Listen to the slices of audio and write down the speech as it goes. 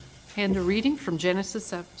And a reading from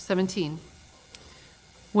Genesis 17.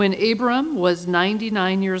 When Abram was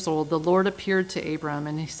 99 years old, the Lord appeared to Abram,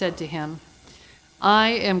 and he said to him, I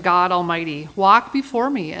am God Almighty. Walk before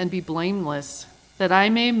me and be blameless, that I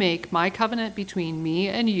may make my covenant between me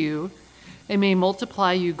and you, and may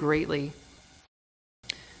multiply you greatly.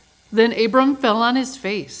 Then Abram fell on his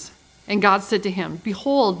face, and God said to him,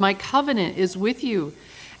 Behold, my covenant is with you,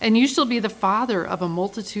 and you shall be the father of a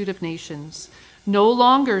multitude of nations. No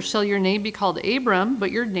longer shall your name be called Abram, but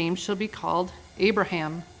your name shall be called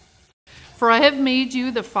Abraham. For I have made you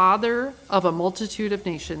the father of a multitude of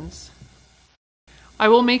nations. I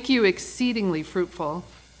will make you exceedingly fruitful,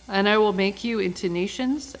 and I will make you into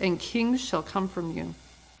nations, and kings shall come from you.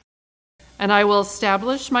 And I will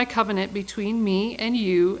establish my covenant between me and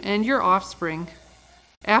you and your offspring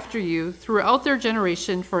after you throughout their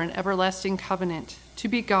generation for an everlasting covenant, to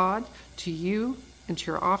be God to you and to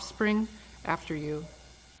your offspring after you.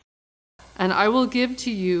 And I will give to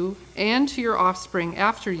you and to your offspring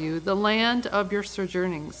after you the land of your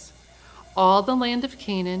sojournings, all the land of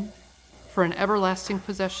Canaan, for an everlasting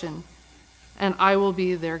possession, and I will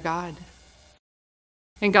be their God.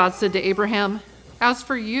 And God said to Abraham, As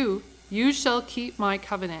for you, you shall keep my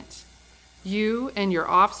covenant, you and your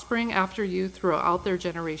offspring after you throughout their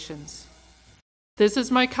generations. This is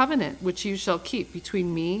my covenant which you shall keep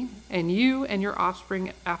between me and you and your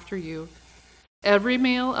offspring after you. Every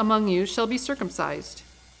male among you shall be circumcised.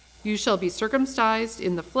 You shall be circumcised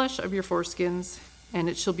in the flesh of your foreskins, and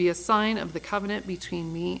it shall be a sign of the covenant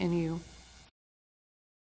between me and you.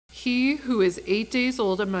 He who is 8 days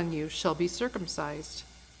old among you shall be circumcised.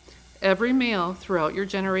 Every male throughout your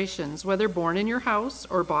generations, whether born in your house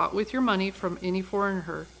or bought with your money from any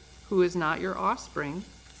foreigner who is not your offspring,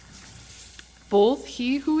 both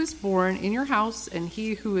he who is born in your house and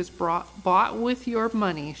he who is bought with your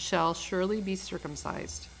money shall surely be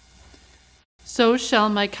circumcised. So shall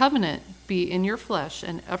my covenant be in your flesh,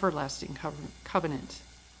 an everlasting covenant.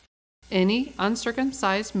 Any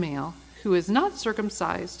uncircumcised male who is not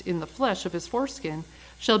circumcised in the flesh of his foreskin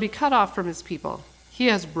shall be cut off from his people. He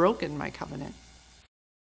has broken my covenant.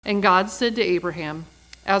 And God said to Abraham,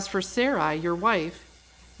 As for Sarai, your wife,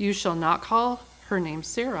 you shall not call her name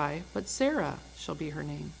Sarai, but Sarah shall be her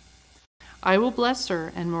name. I will bless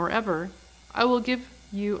her, and moreover, I will give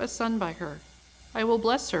you a son by her. I will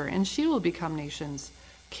bless her, and she will become nations.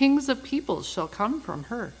 Kings of peoples shall come from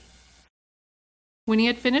her. When he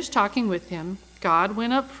had finished talking with him, God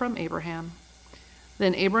went up from Abraham.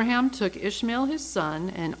 Then Abraham took Ishmael his son,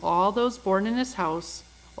 and all those born in his house,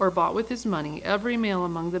 or bought with his money, every male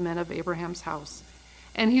among the men of Abraham's house.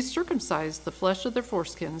 And he circumcised the flesh of their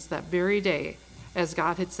foreskins that very day, as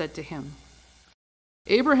God had said to him.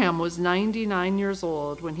 Abraham was 99 years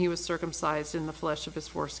old when he was circumcised in the flesh of his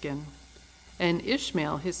foreskin. And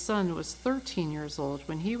Ishmael his son was 13 years old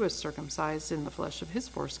when he was circumcised in the flesh of his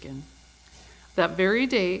foreskin. That very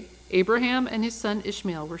day, Abraham and his son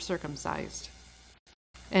Ishmael were circumcised.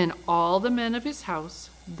 And all the men of his house,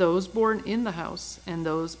 those born in the house, and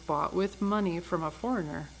those bought with money from a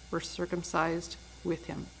foreigner, were circumcised with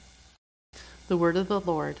him. The word of the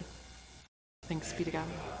Lord. Thanks be to God.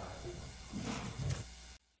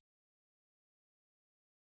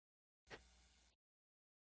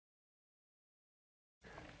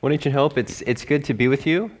 One Ancient Hope, it's good to be with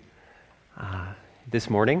you this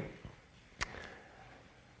morning.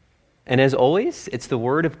 And as always, it's the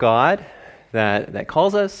Word of God that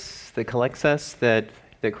calls us, that collects us, that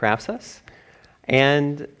crafts us.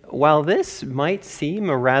 And while this might seem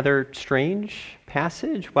a rather strange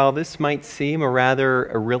passage, while this might seem a rather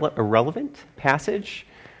irrelevant passage,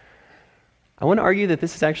 I want to argue that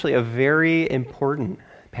this is actually a very important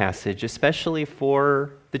passage, especially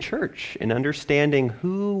for the church, in understanding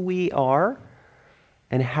who we are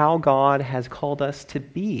and how God has called us to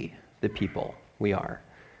be the people we are.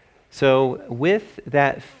 So with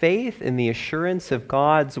that faith and the assurance of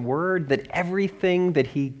God's word that everything that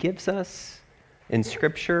he gives us in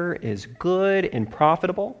Scripture is good and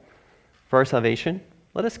profitable for our salvation,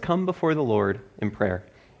 let us come before the Lord in prayer.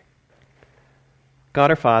 God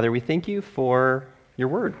our Father, we thank you for your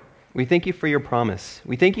word. We thank you for your promise.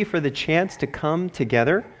 We thank you for the chance to come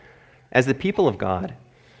together as the people of God,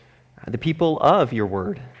 the people of your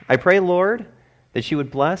word. I pray, Lord, that you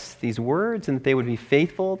would bless these words and that they would be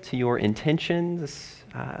faithful to your intentions,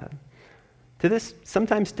 to this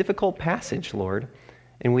sometimes difficult passage, Lord.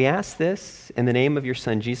 And we ask this in the name of your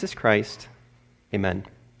Son, Jesus Christ. Amen.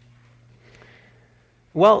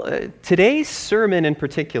 Well, today's sermon in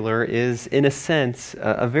particular is, in a sense,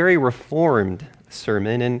 a very reformed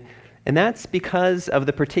sermon, and that's because of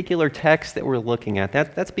the particular text that we're looking at.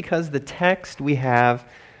 That's because the text we have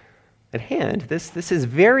at hand. This is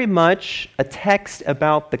very much a text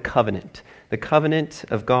about the covenant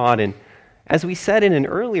of God. And as we said in an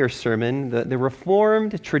earlier sermon, the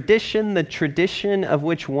Reformed tradition, the tradition of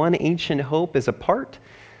which One Ancient Hope is a part,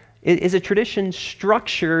 is a tradition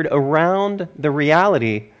structured around the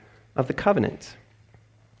reality of the covenant.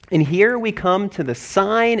 And here we come to the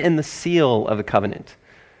sign and the seal of the covenant,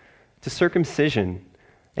 to circumcision.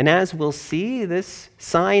 And as we'll see, this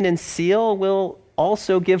sign and seal will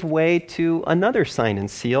also give way to another sign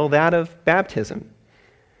and seal, that of baptism.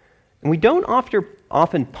 And we don't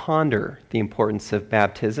often ponder the importance of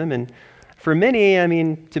baptism. And for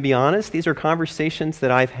many, to be honest, these are conversations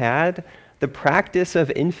that I've had. The practice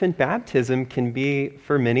of infant baptism can be,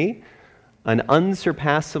 for many, an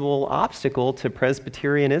unsurpassable obstacle to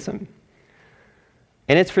Presbyterianism.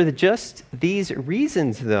 And it's for just these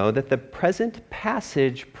reasons, though, that the present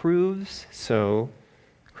passage proves so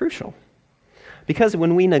crucial. Because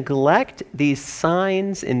when we neglect these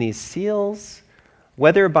signs and these seals,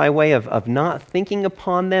 whether by way of not thinking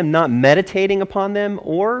upon them, not meditating upon them,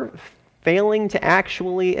 or failing to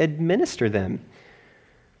actually administer them,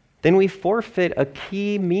 then we forfeit a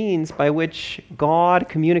key means by which God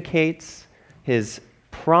communicates His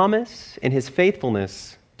promise and His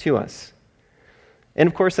faithfulness to us. And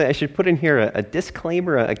of course, I should put in here a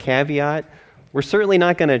disclaimer, a caveat. We're certainly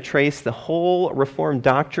not going to trace the whole Reformed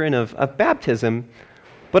doctrine of baptism,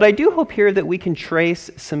 but I do hope here that we can trace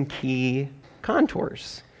some key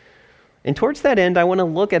contours. And towards that end, I want to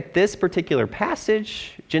look at this particular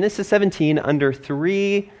passage, Genesis 17, under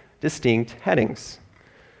three distinct headings: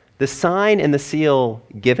 the sign and the seal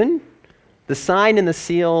given, the sign and the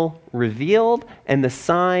seal revealed, and the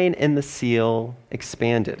sign and the seal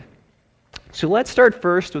expanded. So let's start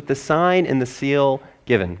first with the sign and the seal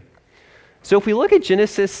given. So if we look at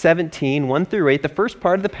Genesis 17, 1 through 8, the first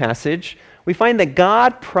part of the passage, we find that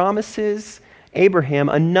God promises Abraham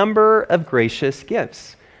a number of gracious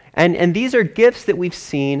gifts. And these are gifts that we've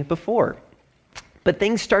seen before. But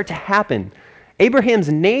things start to happen. Abraham's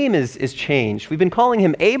name is changed. We've been calling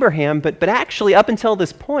him Abraham, but actually up until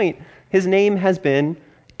this point, his name has been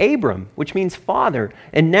Abram, which means father.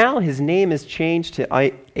 And now his name is changed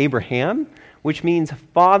to Abraham, which means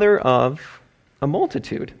father of a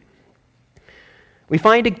multitude. We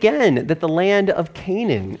find again that the land of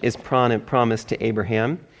Canaan is promised to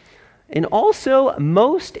Abraham. And also,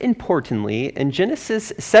 most importantly, in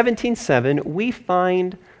Genesis 17:7, we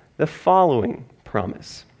find the following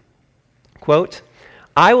promise. Quote,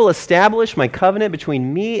 "I will establish my covenant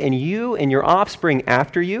between me and you and your offspring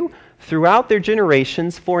after you throughout their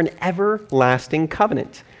generations for an everlasting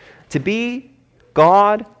covenant, to be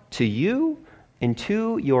God to you and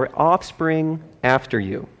to your offspring after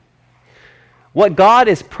you." What God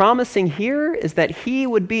is promising here is that He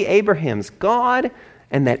would be Abraham's God,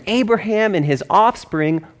 and that Abraham and his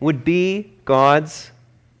offspring would be God's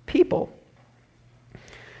people.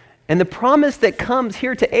 And the promise that comes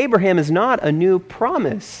here to Abraham is not a new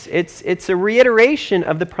promise. It's a reiteration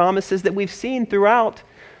of the promises that we've seen throughout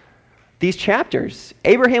these chapters.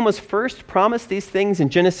 Abraham was first promised these things in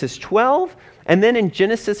Genesis 12, and then in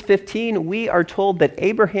Genesis 15, we are told that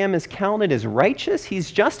Abraham is counted as righteous.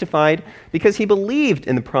 He's justified because he believed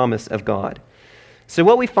in the promise of God. So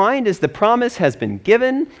what we find is the promise has been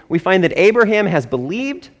given. We find that Abraham has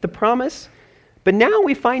believed the promise. But now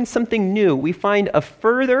we find something new. We find a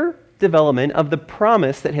further development of the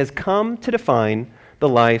promise that has come to define the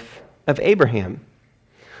life of Abraham.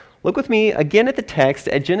 Look with me again at the text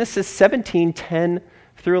at Genesis 17, 10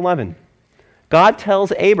 through 11. God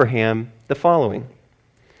tells Abraham the following: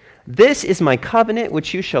 "This is my covenant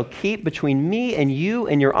which you shall keep between me and you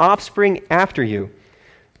and your offspring after you.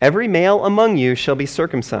 Every male among you shall be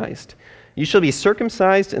circumcised. You shall be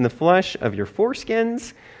circumcised in the flesh of your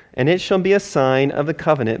foreskins, and it shall be a sign of the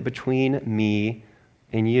covenant between me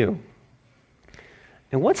and you."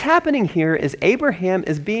 And what's happening here is Abraham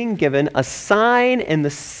is being given a sign and a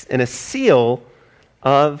seal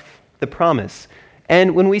of the promise.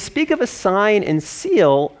 And when we speak of a sign and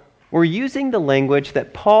seal, we're using the language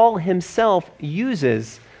that Paul himself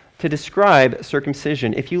uses to describe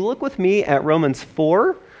circumcision. If you look with me at Romans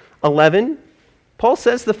 4:11, Paul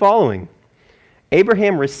says the following: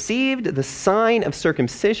 "Abraham received the sign of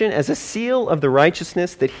circumcision as a seal of the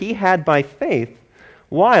righteousness that he had by faith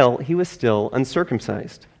while he was still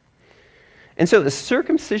uncircumcised." And so the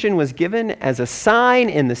circumcision was given as a sign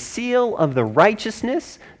and the seal of the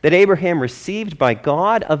righteousness that Abraham received by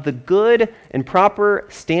God, of the good and proper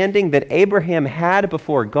standing that Abraham had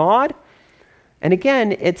before God. And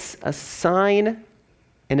again, it's a sign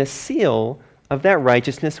and a seal of that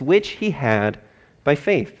righteousness which he had by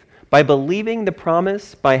faith. by believing the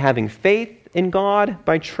promise, by having faith in God,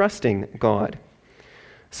 by trusting God.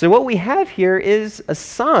 So what we have here is a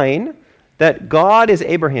sign that God is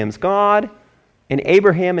Abraham's God, and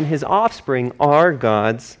Abraham and his offspring are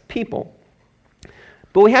God's people.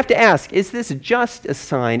 But we have to ask, is this just a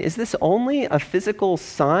sign? Is this only a physical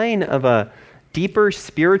sign of a deeper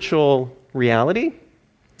spiritual reality?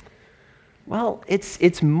 Well,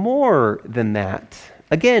 it's more than that.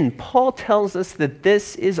 Again, Paul tells us that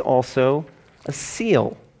this is also a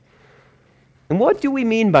seal. And what do we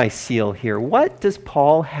mean by seal here? What does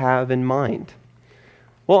Paul have in mind?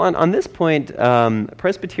 Well, on this point,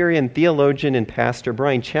 Presbyterian theologian and pastor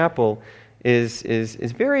Brian Chappell is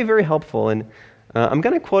very, very helpful. And I'm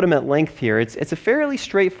going to quote him at length here. It's a fairly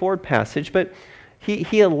straightforward passage, but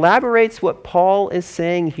he elaborates what Paul is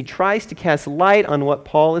saying. He tries to cast light on what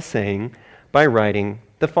Paul is saying by writing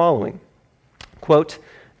the following. Quote,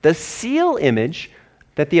 "The seal image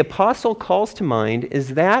that the apostle calls to mind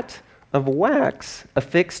is that of wax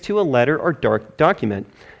affixed to a letter or document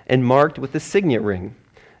and marked with the signet ring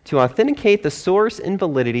to authenticate the source and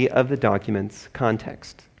validity of the document's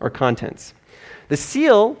context or contents. The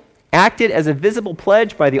seal acted as a visible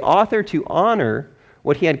pledge by the author to honor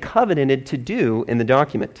what he had covenanted to do in the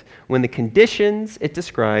document when the conditions it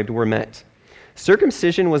described were met.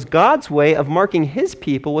 Circumcision was God's way of marking his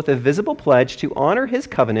people with a visible pledge to honor his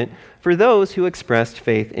covenant for those who expressed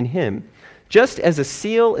faith in him. Just as a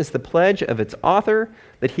seal is the pledge of its author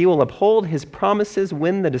that he will uphold his promises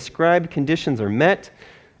when the described conditions are met."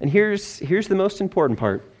 And here's the most important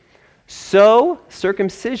part. "So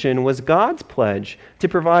circumcision was God's pledge to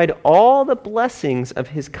provide all the blessings of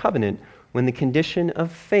his covenant when the condition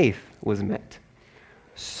of faith was met."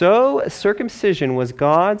 So circumcision was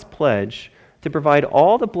God's pledge to provide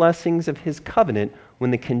all the blessings of his covenant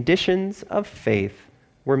when the conditions of faith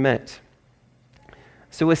were met.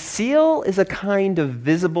 So a seal is a kind of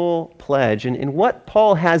visible pledge. And what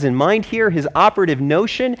Paul has in mind here, his operative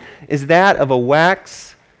notion, is that of a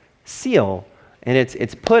wax seal. And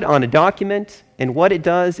it's put on a document, and what it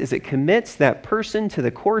does is it commits that person to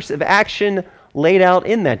the course of action laid out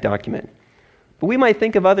in that document. But we might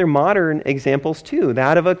think of other modern examples too,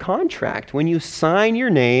 that of a contract, when you sign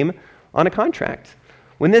your name on a contract.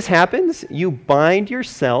 When this happens, you bind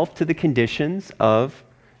yourself to the conditions of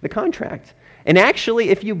the contract. And actually,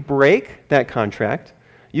 if you break that contract,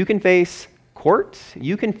 you can face court,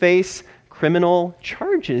 you can face criminal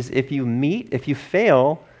charges if you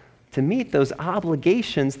fail to meet those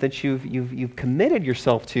obligations that you've committed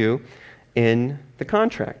yourself to in the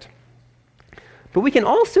contract. But we can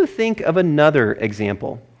also think of another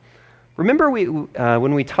example. Remember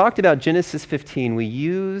when we talked about Genesis 15, we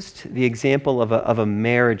used the example of a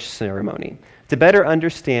marriage ceremony to better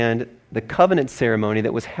understand the covenant ceremony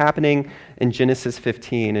that was happening in Genesis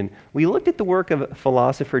 15. And we looked at the work of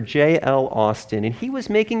philosopher J.L. Austin, and he was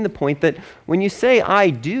making the point that when you say "I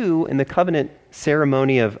do" in the covenant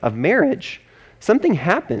ceremony of marriage, something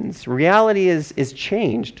happens. Reality is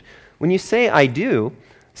changed. When you say "I do,"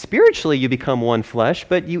 spiritually you become one flesh,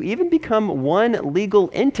 but you even become one legal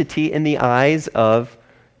entity in the eyes of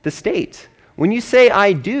the state. When you say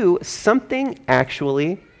 "I do," something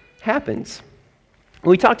actually happens.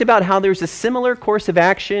 We talked about how there's a similar course of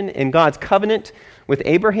action in God's covenant with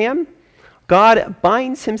Abraham. God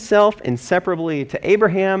binds himself inseparably to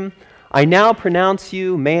Abraham. "I now pronounce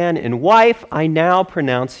you man and wife. I now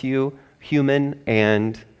pronounce you human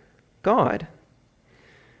and God."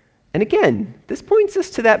 And again, this points us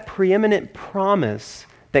to that preeminent promise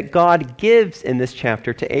that God gives in this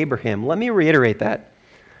chapter to Abraham. Let me reiterate that.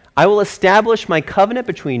 "I will establish my covenant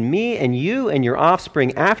between me and you and your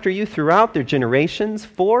offspring after you throughout their generations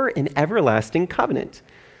for an everlasting covenant,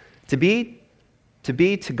 to be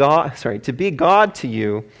God to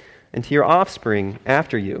you and to your offspring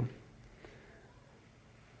after you."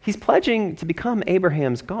 He's pledging to become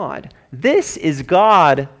Abraham's God. This is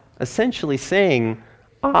God essentially saying,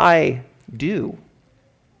 "I do."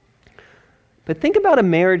 But think about a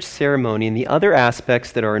marriage ceremony and the other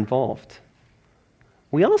aspects that are involved.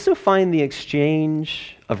 We also find the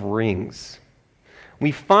exchange of rings.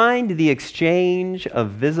 We find the exchange of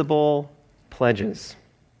visible pledges.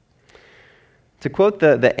 To quote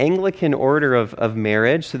the Anglican order of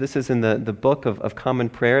marriage, so this is in the Book of Common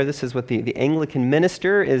Prayer, this is what the Anglican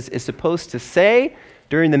minister is supposed to say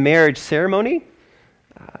during the marriage ceremony,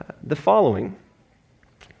 the following.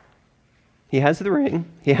 He has the ring,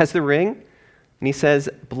 and he says,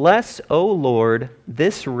 "Bless, O Lord,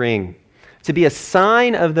 this ring, to be a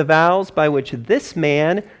sign of the vows by which this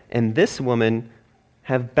man and this woman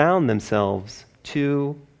have bound themselves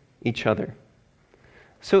to each other."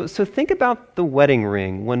 So think about the wedding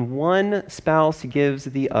ring when one spouse gives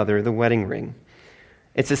the other the wedding ring.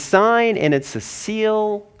 It's a sign and it's a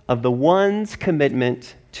seal of the one's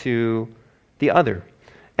commitment to the other.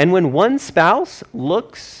 And when one spouse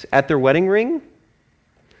looks at their wedding ring,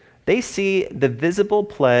 they see the visible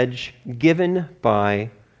pledge given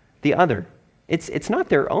by the other. It's not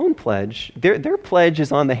their own pledge. Their pledge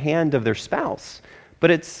is on the hand of their spouse,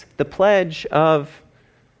 but it's the pledge of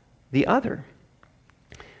the other.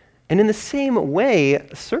 And in the same way,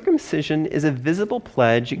 circumcision is a visible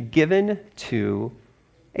pledge given to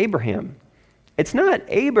Abraham. It's not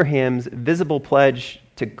Abraham's visible pledge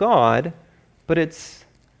to God, but it's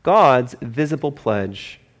God's visible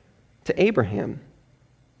pledge to Abraham.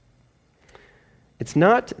 It's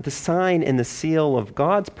not the sign and the seal of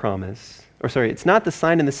God's promise, it's not the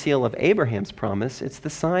sign and the seal of Abraham's promise, it's the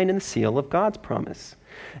sign and the seal of God's promise.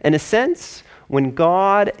 In a sense, when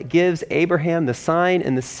God gives Abraham the sign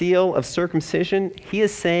and the seal of circumcision, he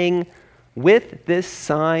is saying, with this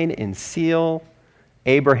sign and seal,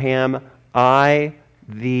 Abraham, I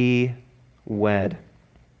thee wed.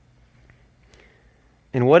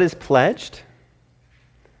 And what is pledged?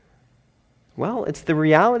 Well, it's the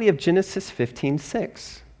reality of Genesis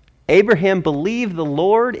 15:6. Abraham believed the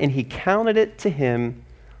Lord and he counted it to him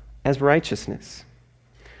as righteousness.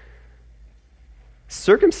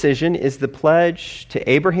 Circumcision is the pledge to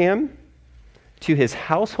Abraham, to his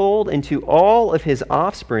household, and to all of his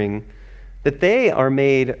offspring that they are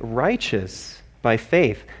made righteous by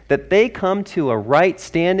faith, that they come to a right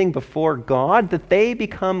standing before God, that they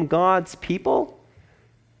become God's people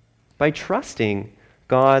by trusting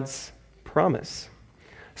God's promise.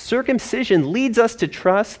 Circumcision leads us to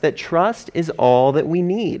trust that trust is all that we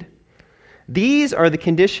need. These are the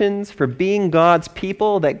conditions for being God's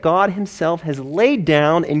people that God himself has laid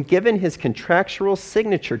down and given his contractual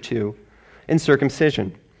signature to in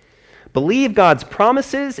circumcision. Believe God's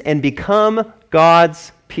promises and become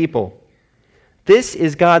God's people. This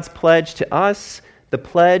is God's pledge to us, the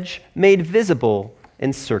pledge made visible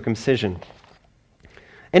in circumcision.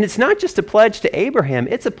 And it's not just a pledge to Abraham,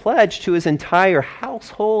 it's a pledge to his entire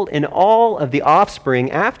household and all of the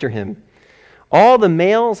offspring after him. All the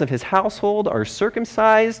males of his household are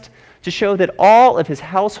circumcised to show that all of his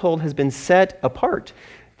household has been set apart.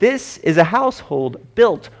 This is a household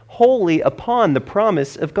built wholly upon the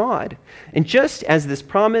promise of God. And just as this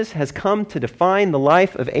promise has come to define the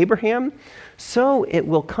life of Abraham, so it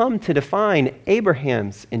will come to define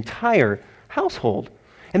Abraham's entire household.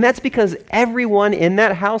 And that's because everyone in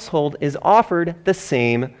that household is offered the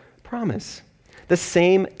same promise, the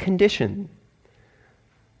same condition.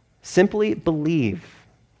 Simply believe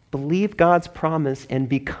God's promise and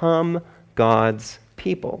become God's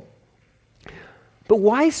people. But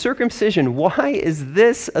why circumcision? Why is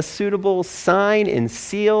this a suitable sign and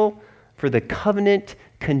seal for the covenant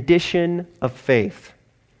condition of faith?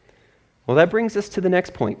 Well, that brings us to the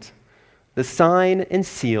next point, the sign and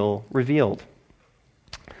seal revealed.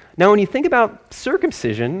 Now, when you think about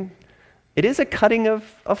circumcision, it is a cutting of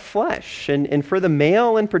flesh, and for the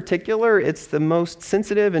male in particular, it's the most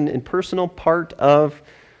sensitive and personal part of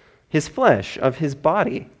his flesh, of his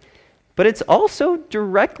body. But it's also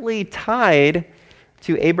directly tied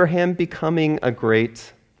to Abraham becoming a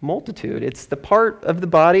great multitude. It's the part of the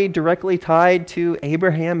body directly tied to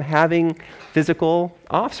Abraham having physical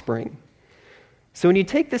offspring. So when you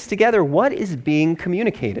take this together, what is being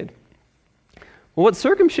communicated? Well, what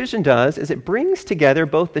circumcision does is it brings together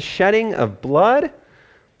both the shedding of blood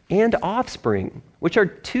and offspring, which are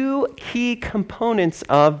two key components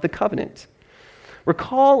of the covenant.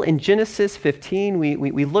 Recall in Genesis 15,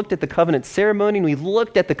 we looked at the covenant ceremony and we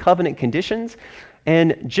looked at the covenant conditions.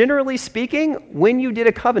 And generally speaking, when you did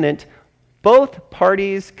a covenant, both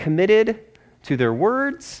parties committed to their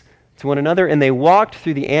words to one another and they walked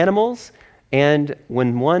through the animals. And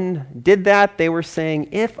when one did that, they were saying,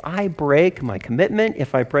 if I break my commitment,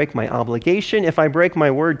 if I break my obligation, if I break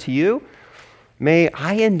my word to you, may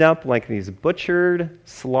I end up like these butchered,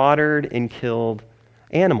 slaughtered, and killed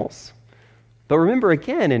animals. But remember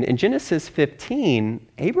again, in Genesis 15,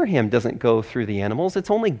 Abraham doesn't go through the animals.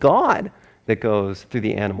 It's only God that goes through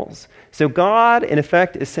the animals. So God, in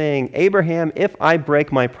effect, is saying, Abraham, if I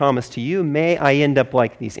break my promise to you, may I end up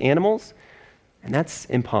like these animals. And that's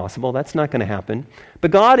impossible. That's not going to happen. But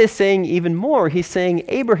God is saying even more. He's saying,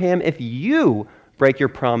 Abraham, if you break your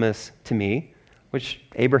promise to me, which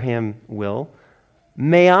Abraham will,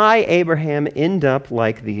 may I, Abraham, end up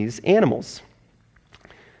like these animals.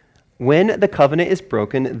 When the covenant is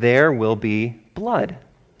broken, there will be blood.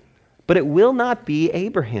 But it will not be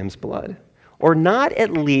Abraham's blood, or not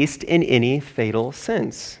at least in any fatal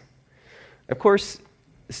sense. Of course,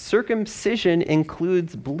 circumcision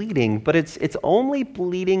includes bleeding, but it's only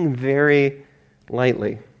bleeding very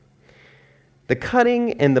lightly. The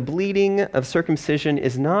cutting and the bleeding of circumcision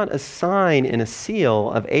is not a sign and a seal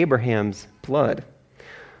of Abraham's blood.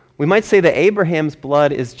 We might say that Abraham's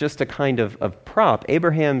blood is just a kind of prop.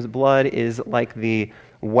 Abraham's blood is like the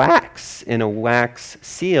wax in a wax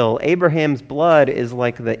seal. Abraham's blood is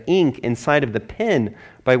like the ink inside of the pen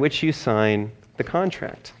by which you sign the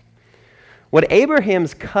contract. What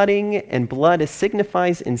Abraham's cutting and blood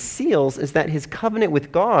signifies and seals is that his covenant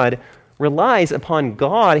with God relies upon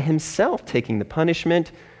God himself taking the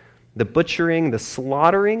punishment, the butchering, the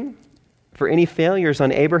slaughtering for any failures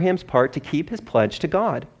on Abraham's part to keep his pledge to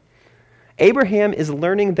God. Abraham is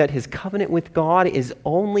learning that his covenant with God is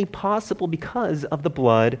only possible because of the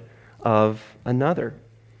blood of another.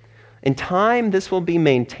 In time, this will be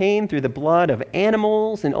maintained through the blood of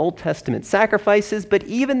animals and Old Testament sacrifices, but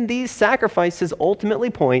even these sacrifices ultimately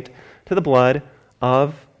point to the blood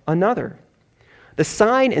of another. The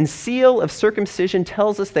sign and seal of circumcision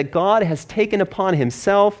tells us that God has taken upon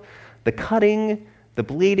himself the cutting, the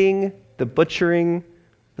bleeding, the butchering,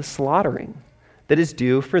 the slaughtering that is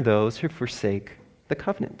due for those who forsake the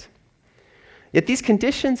covenant. Yet these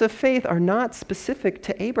conditions of faith are not specific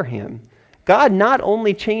to Abraham. God not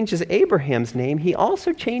only changes Abraham's name, he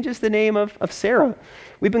also changes the name of Sarah.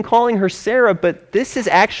 We've been calling her Sarah, but this is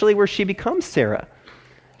actually where she becomes Sarah.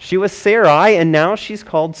 She was Sarai, and now she's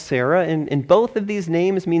called Sarah, and both of these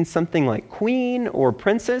names mean something like queen or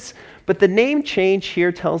princess, but the name change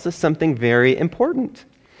here tells us something very important,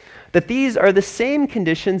 that these are the same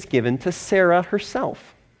conditions given to Sarah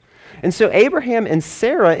herself. And so Abraham and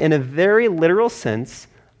Sarah, in a very literal sense,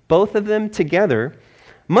 both of them together,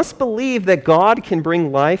 must believe that God can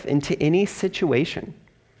bring life into any situation.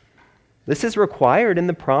 This is required in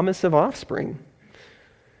the promise of offspring.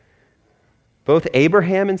 Both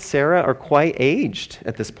Abraham and Sarah are quite aged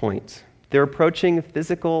at this point. They're approaching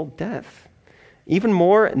physical death. Even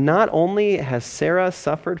more, not only has Sarah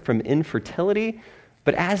suffered from infertility,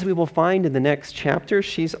 but as we will find in the next chapter,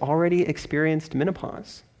 she's already experienced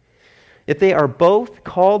menopause. Yet they are both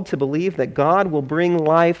called to believe that God will bring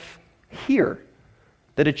life here,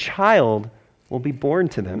 that a child will be born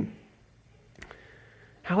to them.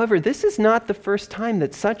 However, this is not the first time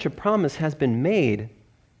that such a promise has been made,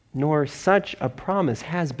 nor such a promise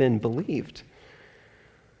has been believed.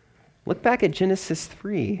 Look back at Genesis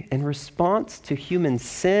 3. In response to human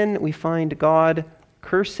sin, we find God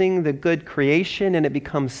cursing the good creation, and it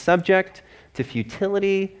becomes subject to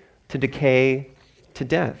futility, to decay, to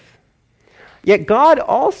death. Yet God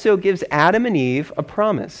also gives Adam and Eve a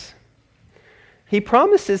promise. He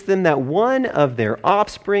promises them that one of their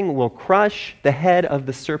offspring will crush the head of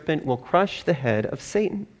the serpent, will crush the head of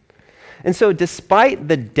Satan. And so despite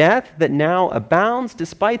the death that now abounds,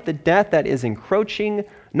 despite the death that is encroaching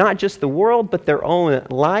not just the world, but their own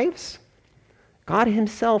lives, God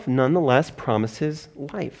himself nonetheless promises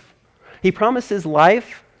life. He promises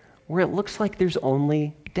life where it looks like there's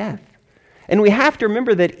only death. And we have to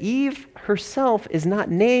remember that Eve herself is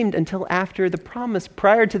not named until after the promise.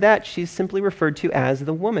 Prior to that, she's simply referred to as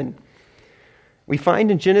the woman. We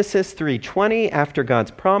find in Genesis 3:20, after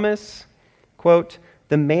God's promise, quote,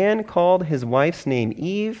 "The man called his wife's name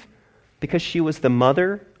Eve because she was the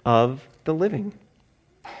mother of the living."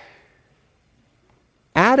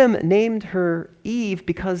 Adam named her Eve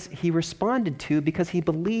because he he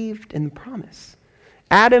believed in the promise.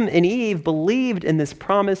 Adam and Eve believed in this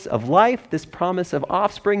promise of life, this promise of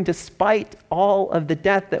offspring, despite all of the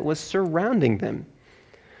death that was surrounding them.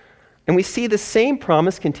 And we see the same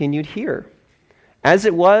promise continued here. As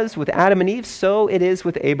it was with Adam and Eve, so it is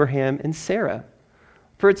with Abraham and Sarah.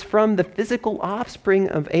 For it's from the physical offspring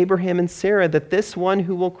of Abraham and Sarah that this one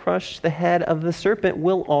who will crush the head of the serpent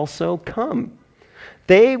will also come.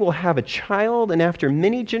 They will have a child, and after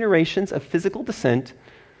many generations of physical descent,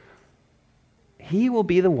 he will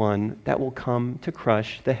be the one that will come to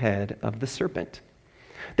crush the head of the serpent.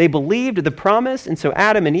 They believed the promise, and so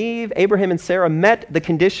Adam and Eve, Abraham and Sarah met the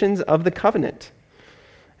conditions of the covenant.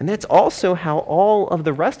 And that's also how all of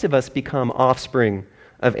the rest of us become offspring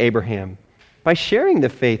of Abraham, by sharing the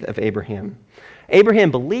faith of Abraham.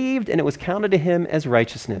 Abraham believed, and it was counted to him as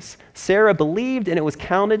righteousness. Sarah believed, and it was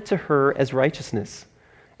counted to her as righteousness.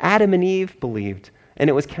 Adam and Eve believed, and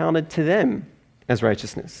it was counted to them as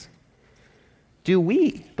righteousness. Do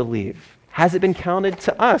we believe? Has it been counted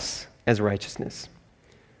to us as righteousness?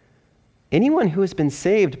 Anyone who has been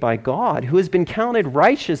saved by God, who has been counted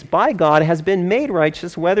righteous by God, has been made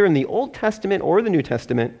righteous, whether in the Old Testament or the New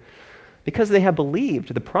Testament, because they have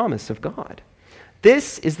believed the promise of God.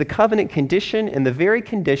 This is the covenant condition and the very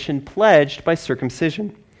condition pledged by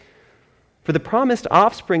circumcision. For the promised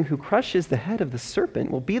offspring who crushes the head of the serpent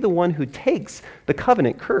will be the one who takes the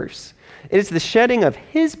covenant curse. It is the shedding of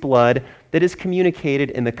his blood that is communicated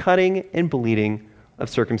in the cutting and bleeding of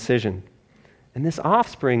circumcision. And this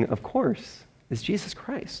offspring, of course, is Jesus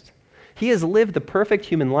Christ. He has lived the perfect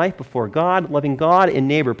human life before God, loving God and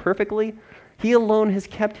neighbor perfectly. He alone has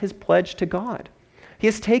kept his pledge to God. He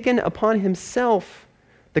has taken upon himself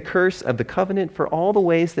the curse of the covenant for all the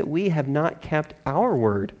ways that we have not kept our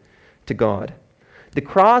word to God. The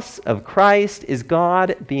cross of Christ is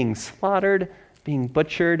God being slaughtered, being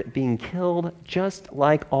butchered, being killed, just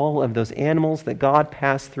like all of those animals that God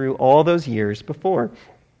passed through all those years before.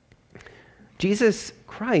 Jesus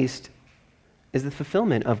Christ is the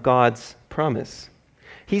fulfillment of God's promise.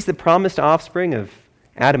 He's the promised offspring of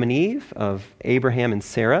Adam and Eve, of Abraham and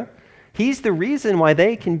Sarah. He's the reason why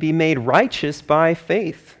they can be made righteous by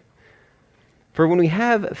faith. For when we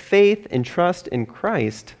have faith and trust in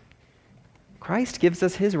Christ, Christ gives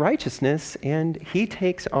us his righteousness and he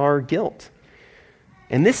takes our guilt.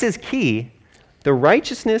 And this is key. The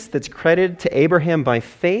righteousness that's credited to Abraham by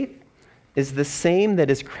faith is the same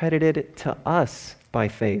that is credited to us by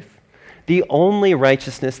faith. The only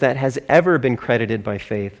righteousness that has ever been credited by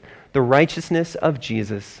faith, the righteousness of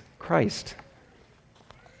Jesus Christ.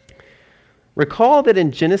 Recall that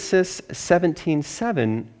in Genesis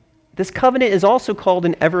 17:7, this covenant is also called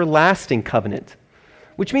an everlasting covenant,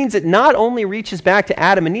 which means it not only reaches back to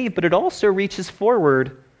Adam and Eve, but it also reaches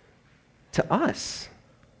forward to us.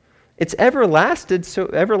 It's everlasting,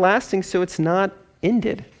 so it's not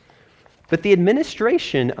ended. But the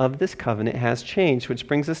administration of this covenant has changed, which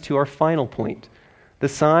brings us to our final point. The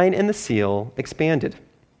sign and the seal expanded.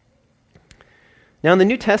 Now in the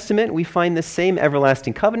New Testament, we find the same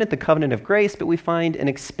everlasting covenant, the covenant of grace, but we find an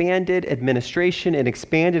expanded administration, an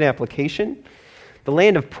expanded application. The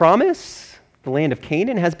land of promise, the land of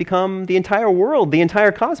Canaan, has become the entire world, the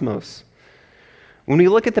entire cosmos. When we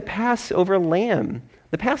look at the Passover lamb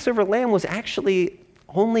was actually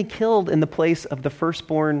only killed in the place of the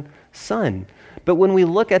firstborn son. But when we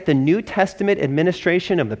look at the New Testament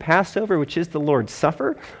administration of the Passover, which is the Lord's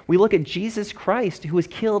Supper, we look at Jesus Christ, who was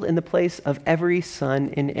killed in the place of every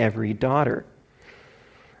son and every daughter.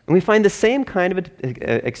 And we find the same kind of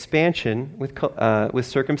expansion with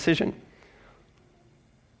circumcision.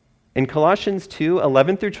 In Colossians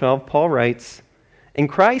 2:11-12, Paul writes, "In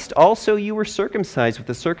Christ also you were circumcised with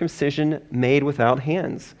a circumcision made without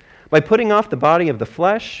hands, by putting off the body of the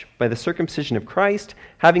flesh, by the circumcision of Christ,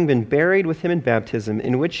 having been buried with him in baptism,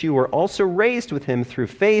 in which you were also raised with him through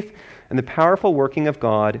faith and the powerful working of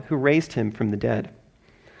God who raised him from the dead."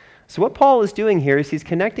 So what Paul is doing here is he's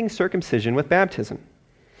connecting circumcision with baptism.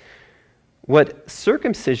 What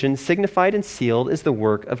circumcision signified and sealed is the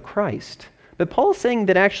work of Christ. But Paul is saying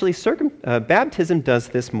that actually baptism does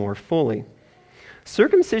this more fully.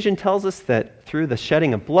 Circumcision tells us that through the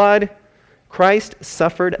shedding of blood, Christ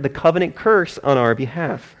suffered the covenant curse on our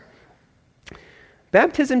behalf.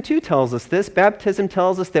 Baptism too tells us this. Baptism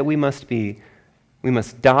tells us that we must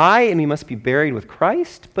die and we must be buried with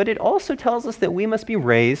Christ, but it also tells us that we must be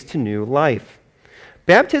raised to new life.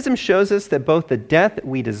 Baptism shows us that both the death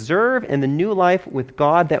we deserve and the new life with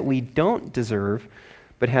God that we don't deserve,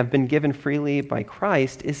 but have been given freely by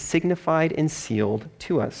Christ, is signified and sealed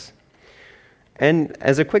to us. And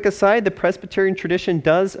as a quick aside, the Presbyterian tradition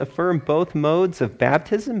does affirm both modes of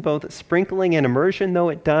baptism, both sprinkling and immersion, though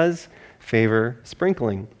it does favor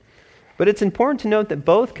sprinkling. But it's important to note that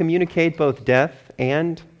both communicate both death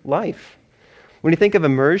and life. When you think of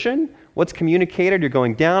immersion, what's communicated? You're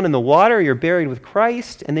going down in the water, you're buried with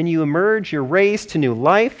Christ, and then you emerge, you're raised to new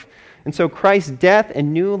life. And so Christ's death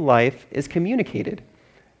and new life is communicated.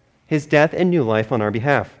 His death and new life on our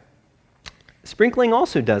behalf. Sprinkling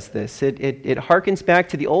also does this. It harkens back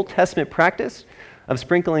to the Old Testament practice of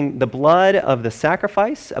sprinkling the blood of the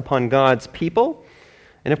sacrifice upon God's people.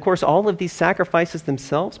 And of course, all of these sacrifices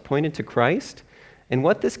themselves pointed to Christ. And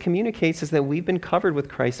what this communicates is that we've been covered with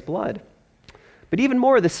Christ's blood. But even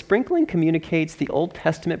more, the sprinkling communicates the Old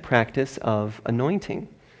Testament practice of anointing.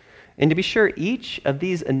 And to be sure, each of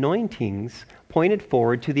these anointings pointed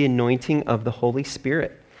forward to the anointing of the Holy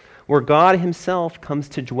Spirit, where God himself comes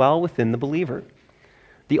to dwell within the believer.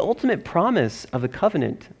 The ultimate promise of the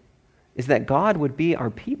covenant is that God would be our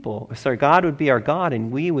God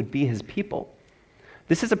and we would be his people.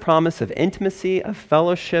 This is a promise of intimacy, of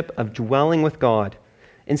fellowship, of dwelling with God.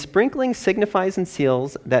 And sprinkling signifies and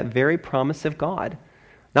seals that very promise of God,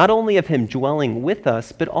 not only of him dwelling with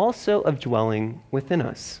us, but also of dwelling within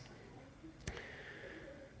us.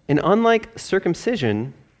 And unlike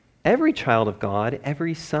circumcision, every child of God,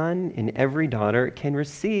 every son and every daughter can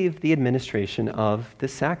receive the administration of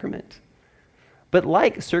this sacrament. But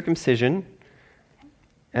like circumcision,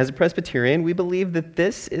 as a Presbyterian, we believe that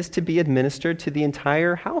this is to be administered to the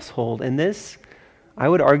entire household. And this, I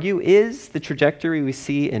would argue, is the trajectory we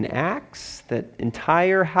see in Acts, that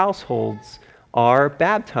entire households are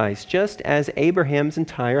baptized, just as Abraham's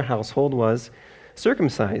entire household was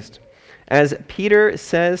circumcised. As Peter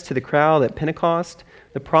says to the crowd at Pentecost,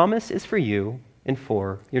 the promise is for you and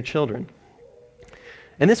for your children.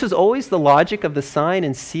 And this was always the logic of the sign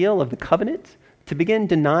and seal of the covenant. To begin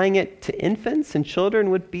denying it to infants and children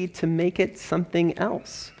would be to make it something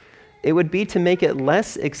else. It would be to make it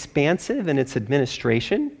less expansive in its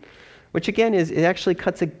administration, which again it actually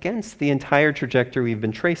cuts against the entire trajectory we've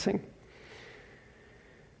been tracing.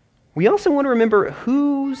 We also want to remember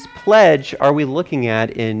whose pledge are we looking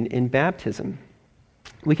at in baptism.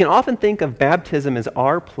 We can often think of baptism as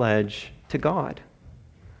our pledge to God,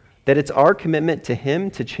 that it's our commitment to Him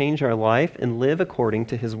to change our life and live according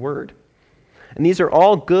to His word. And these are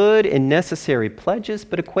all good and necessary pledges,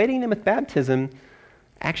 but equating them with baptism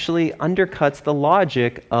actually undercuts the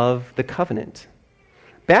logic of the covenant.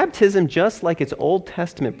 Baptism, just like its Old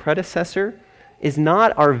Testament predecessor, is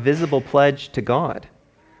not our visible pledge to God.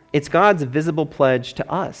 It's God's visible pledge to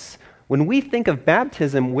us. When we think of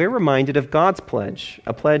baptism, we're reminded of God's pledge,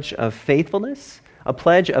 a pledge of faithfulness, a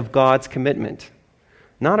pledge of God's commitment,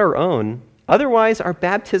 not our own. Otherwise, our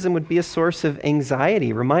baptism would be a source of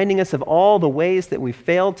anxiety, reminding us of all the ways that we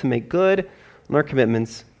failed to make good on our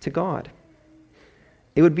commitments to God.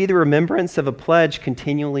 It would be the remembrance of a pledge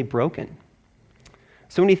continually broken.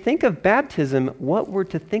 So when you think of baptism, what we're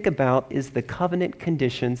to think about is the covenant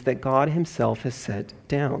conditions that God Himself has set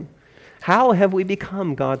down. How have we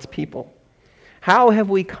become God's people? How have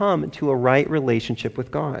we come to a right relationship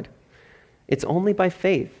with God? It's only by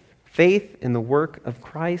faith. Faith in the work of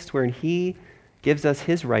Christ, wherein He gives us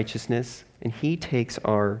His righteousness and He takes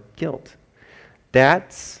our guilt.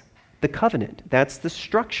 That's the covenant. That's the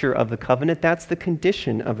structure of the covenant. That's the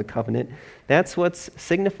condition of the covenant. That's what's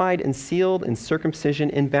signified and sealed in circumcision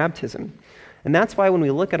in baptism. And that's why when we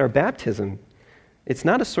look at our baptism, it's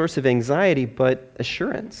not a source of anxiety, but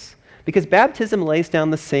assurance. Because baptism lays down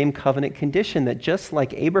the same covenant condition that just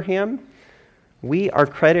like Abraham, we are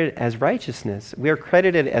credited as righteousness. We are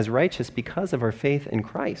credited as righteous because of our faith in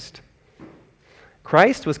Christ.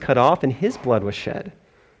 Christ was cut off and His blood was shed.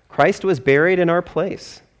 Christ was buried in our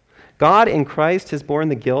place. God in Christ has borne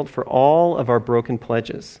the guilt for all of our broken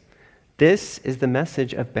pledges. This is the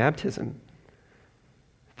message of baptism.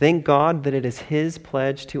 Thank God that it is His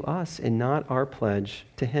pledge to us and not our pledge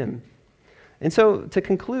to Him. And so, to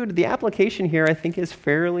conclude, the application here, I think, is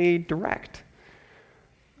fairly direct.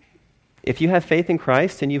 If you have faith in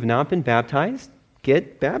Christ and you've not been baptized,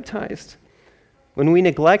 get baptized. When we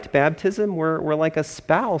neglect baptism, we're like a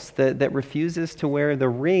spouse that refuses to wear the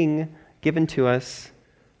ring given to us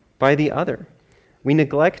by the other. We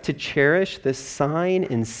neglect to cherish this sign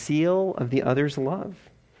and seal of the other's love.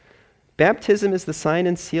 Baptism is the sign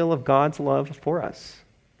and seal of God's love for us,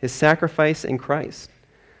 His sacrifice in Christ.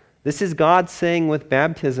 This is God saying with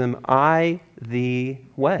baptism, I thee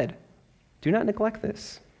wed. Do not neglect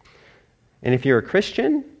this. And if you're a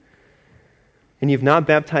Christian and you've not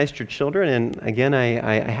baptized your children, and again,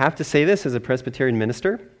 I have to say this as a Presbyterian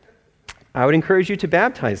minister, I would encourage you to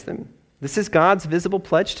baptize them. This is God's visible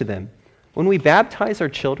pledge to them. When we baptize our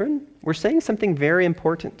children, we're saying something very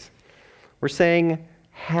important. We're saying,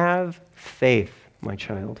 have faith, my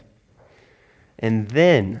child, and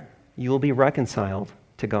then you will be reconciled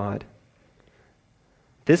to God.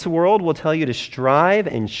 This world will tell you to strive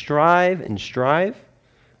and strive and strive,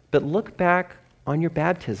 but look back on your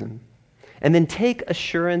baptism and then take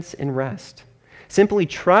assurance and rest. Simply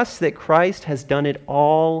trust that Christ has done it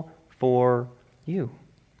all for you.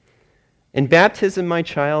 In baptism, my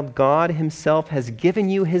child, God Himself has given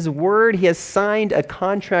you His word. He has signed a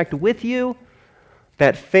contract with you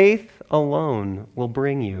that faith alone will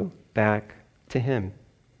bring you back to Him.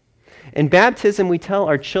 In baptism, we tell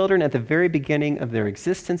our children at the very beginning of their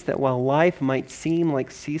existence that while life might seem like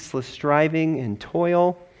ceaseless striving and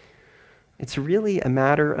toil, it's really a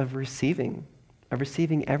matter of receiving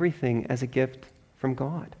everything as a gift from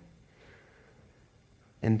God.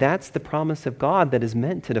 And that's the promise of God that is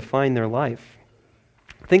meant to define their life.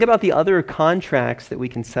 Think about the other contracts that we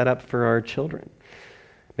can set up for our children.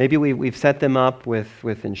 Maybe we've set them up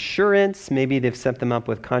with insurance. Maybe they've set them up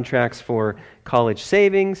with contracts for college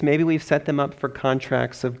savings. Maybe we've set them up for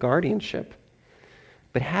contracts of guardianship.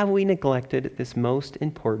 But have we neglected this most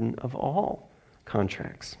important of all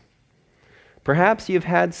contracts? Perhaps you've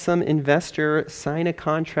had some investor sign a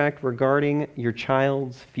contract regarding your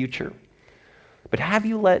child's future. But have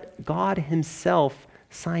you let God Himself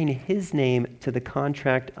sign his name to the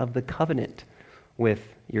contract of the covenant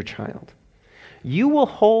with your child. You will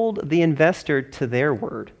hold the investor to their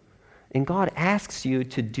word, and God asks you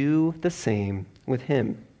to do the same with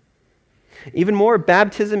him. Even more,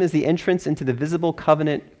 baptism is the entrance into the visible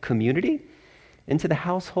covenant community, into the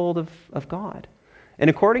household of God. And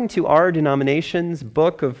according to our denomination's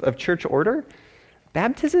book of church order,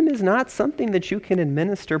 baptism is not something that you can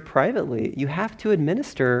administer privately. You have to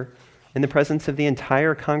administer in the presence of the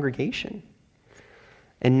entire congregation.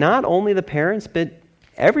 And not only the parents, but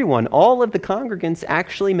everyone, all of the congregants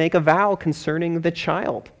actually make a vow concerning the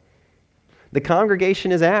child. The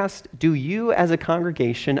congregation is asked, do you as a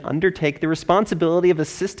congregation undertake the responsibility of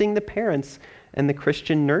assisting the parents in the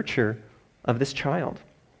Christian nurture of this child?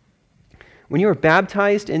 When you are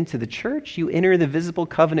baptized into the church, you enter the visible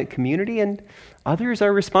covenant community, and others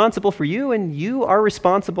are responsible for you, and you are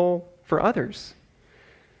responsible for others.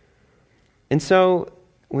 And so,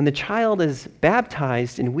 when the child is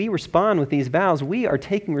baptized and we respond with these vows, we are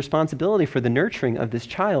taking responsibility for the nurturing of this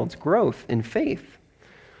child's growth in faith.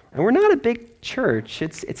 And we're not a big church.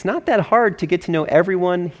 It's not that hard to get to know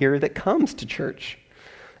everyone here that comes to church.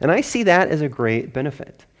 And I see that as a great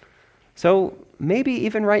benefit. So maybe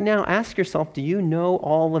even right now, ask yourself, do you know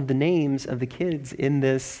all of the names of the kids in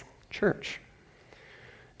this church?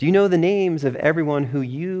 Do you know the names of everyone who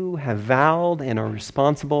you have vowed and are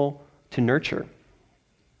responsible to nurture?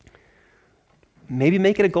 Maybe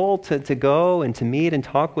make it a goal to go and to meet and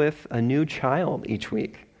talk with a new child each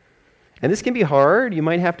week. And this can be hard. You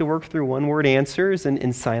might have to work through one-word answers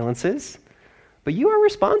and silences. But you are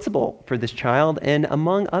responsible for this child, and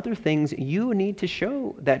among other things, you need to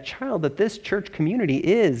show that child that this church community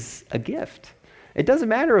is a gift. It doesn't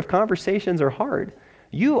matter if conversations are hard.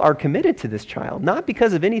 You are committed to this child, not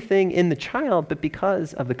because of anything in the child, but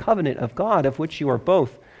because of the covenant of God of which you are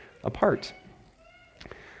both a part.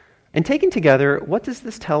 And taken together, what does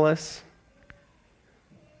this tell us?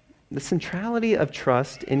 The centrality of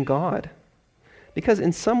trust in God. Because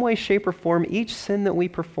in some way, shape, or form, each sin that we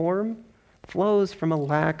perform flows from a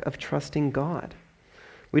lack of trusting God.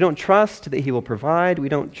 We don't trust that he will provide. We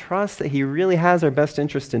don't trust that he really has our best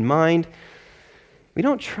interest in mind. We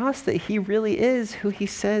don't trust that he really is who he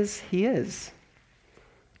says he is.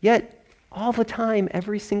 Yet, all the time,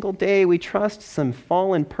 every single day, we trust some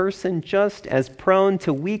fallen person just as prone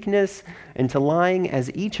to weakness and to lying as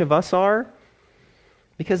each of us are,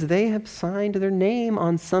 because they have signed their name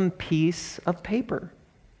on some piece of paper.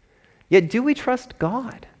 Yet do we trust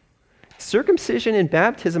God? Circumcision and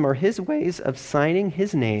baptism are his ways of signing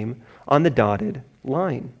his name on the dotted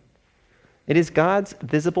line. It is God's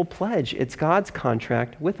visible pledge. It's God's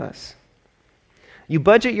contract with us. You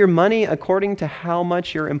budget your money according to how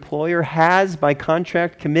much your employer has by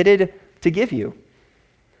contract committed to give you.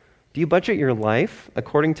 Do you budget your life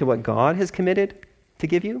according to what God has committed to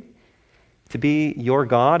give you? To be your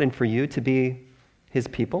God and for you to be his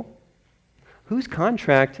people? Whose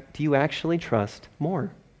contract do you actually trust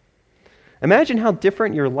more? Imagine how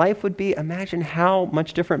different your life would be. Imagine how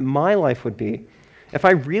much different my life would be if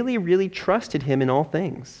I really, really trusted him in all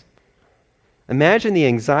things. Imagine the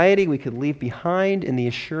anxiety we could leave behind and the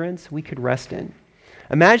assurance we could rest in.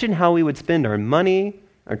 Imagine how we would spend our money,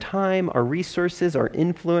 our time, our resources, our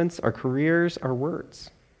influence, our careers, our words.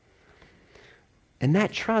 And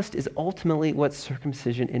that trust is ultimately what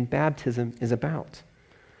circumcision and baptism is about.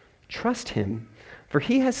 Trust him, for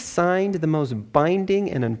he has signed the most binding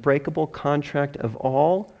and unbreakable contract of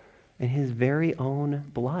all in his very own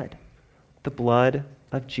blood, the blood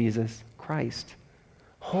of Jesus Christ.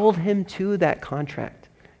 Hold him to that contract.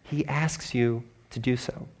 He asks you to do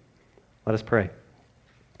so. Let us pray.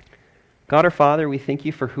 God our Father, we thank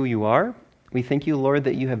you for who you are. We thank you, Lord,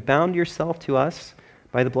 that you have bound yourself to us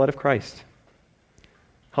by the blood of Christ.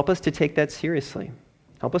 Help us to take that seriously.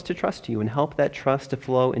 Help us to trust you and help that trust to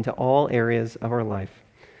flow into all areas of our life.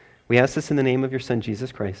 We ask this in the name of your Son,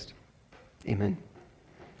 Jesus Christ. Amen.